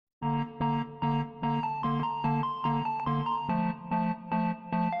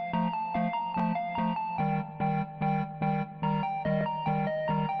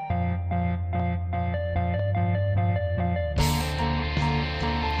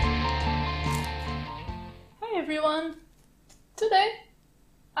everyone! Today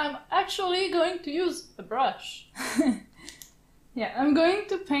I'm actually going to use a brush. Yeah, I'm going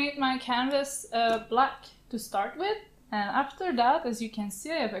to paint my canvas black to start with, and after that, as you can see,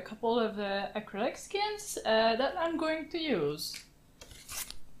 I have a couple of acrylic skins that I'm going to use.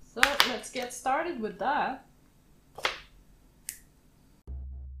 So let's get started with that.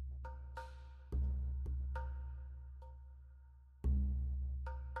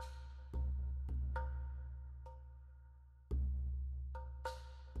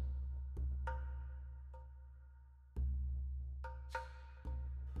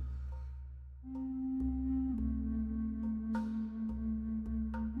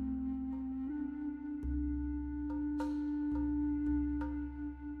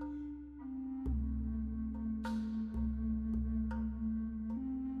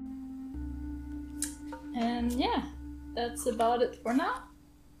 And yeah, that's about it for now.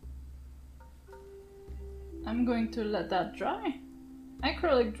 I'm going to let that dry.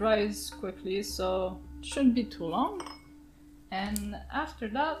 Acrylic dries quickly, so it shouldn't be too long. And after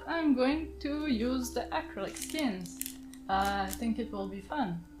that, I'm going to use the acrylic skins. I think it will be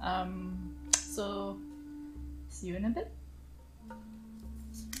fun. So, see you in a bit.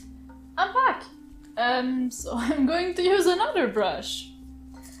 I'm back! So I'm going to use another brush.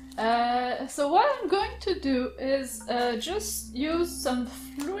 So what I'm going to do is just use some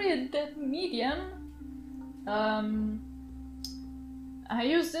fluid medium. I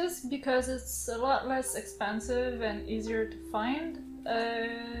use this because it's a lot less expensive and easier to find,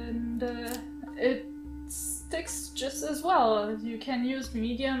 and it sticks just as well. You can use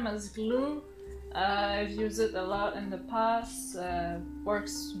medium as glue. I've used it a lot in the past,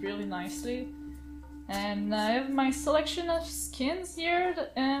 works really nicely. And I have my selection of skins here,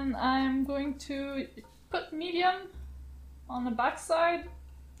 and I'm going to put medium on the back side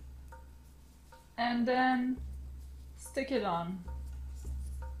and then stick it on.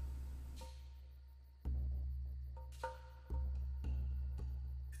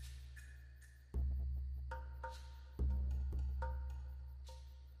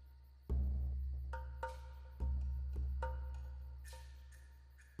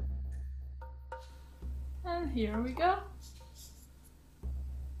 And here we go.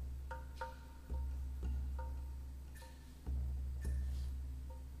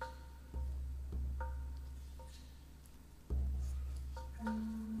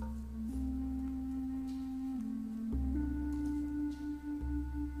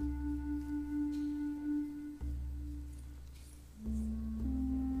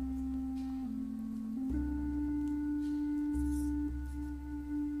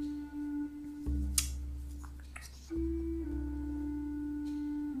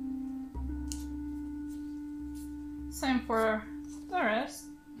 Same for the rest,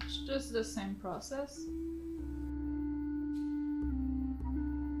 it's just the same process.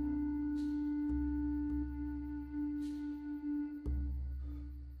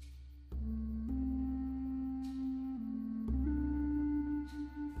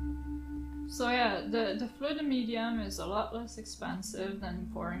 So yeah, the fluid medium is a lot less expensive than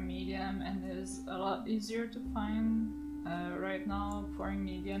pouring medium and is a lot easier to find. Right now, pouring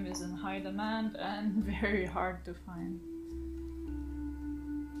medium is in high demand and very hard to find.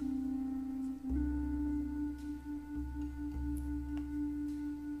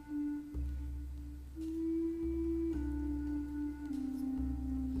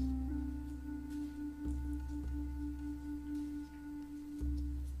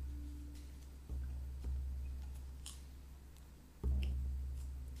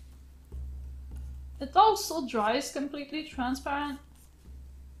 It also dries completely transparent,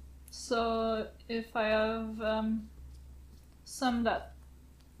 so if I have some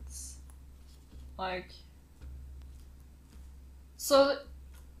that's like, so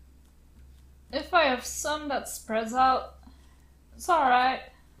if I have some that spreads out, it's alright,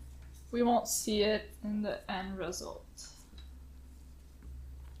 we won't see it in the end result.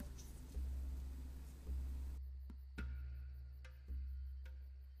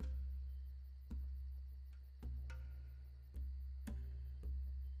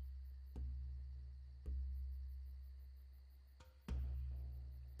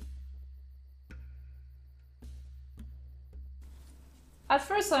 At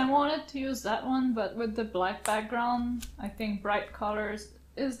first I wanted to use that one, but with the black background, I think bright colors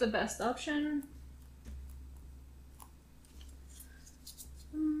is the best option.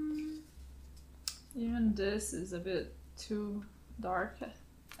 Even this is a bit too dark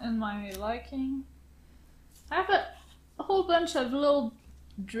in my liking. I have a whole bunch of little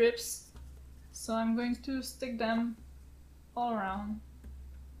drips, so I'm going to stick them all around.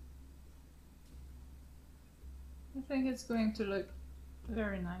 I think it's going to look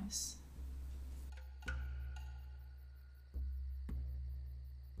very nice.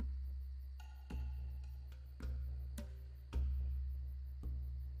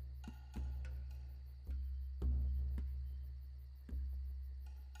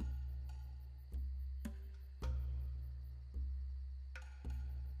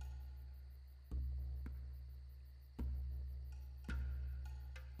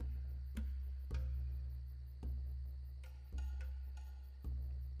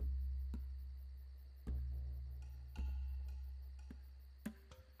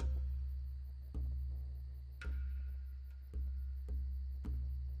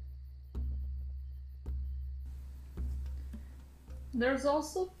 There's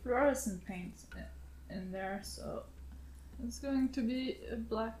also fluorescent paint in there, so it's going to be a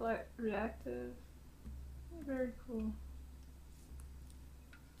blacklight reactive. Very cool.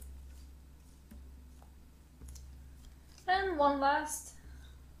 And one last.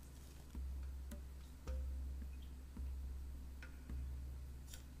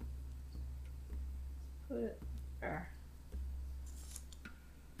 Put it there.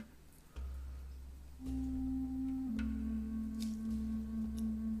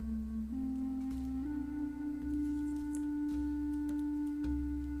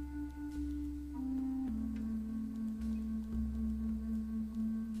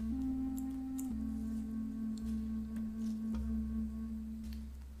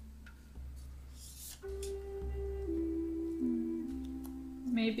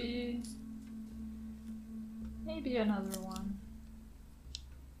 Maybe another one.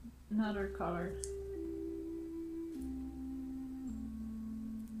 Another color.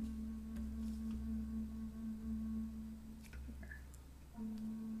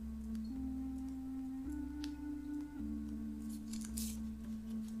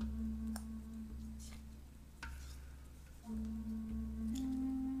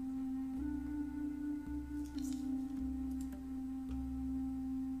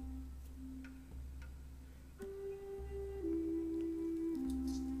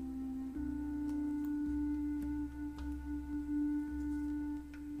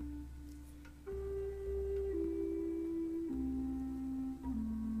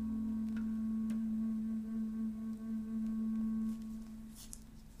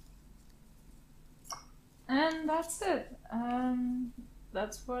 And that's it.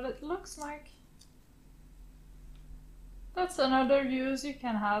 That's what it looks like. That's another use you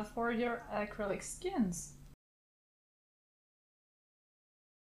can have for your acrylic skins.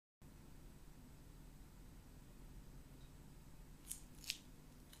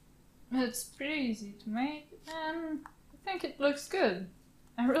 It's pretty easy to make, and I think it looks good.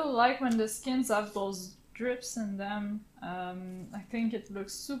 I really like when the skins have those drips in them. I think it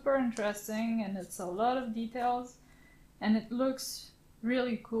looks super interesting, and it's a lot of details, and it looks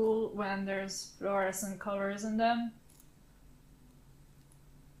really cool when there's fluorescent colors in them.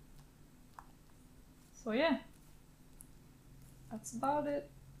 So yeah, that's about it.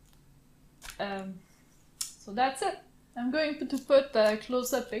 So that's it. I'm going to put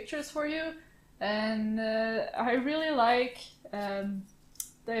close-up pictures for you, and I really like the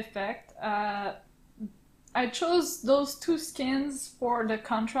effect. I chose those two skins for the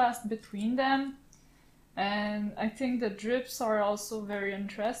contrast between them, and I think the drips are also very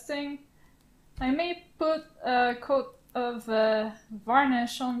interesting. I may put a coat of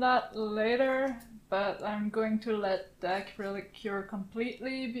varnish on that later, but I'm going to let the acrylic cure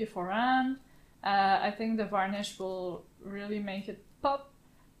completely beforehand. I think the varnish will really make it pop,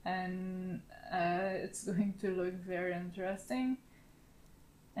 and it's going to look very interesting.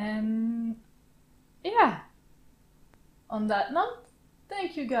 And yeah, on that note,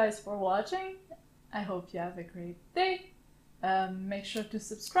 thank you guys for watching. I hope you have a great day. Make sure to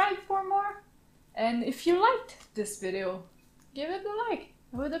subscribe for more. And if you liked this video, give it a like.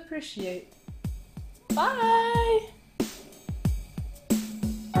 I would appreciate. Bye!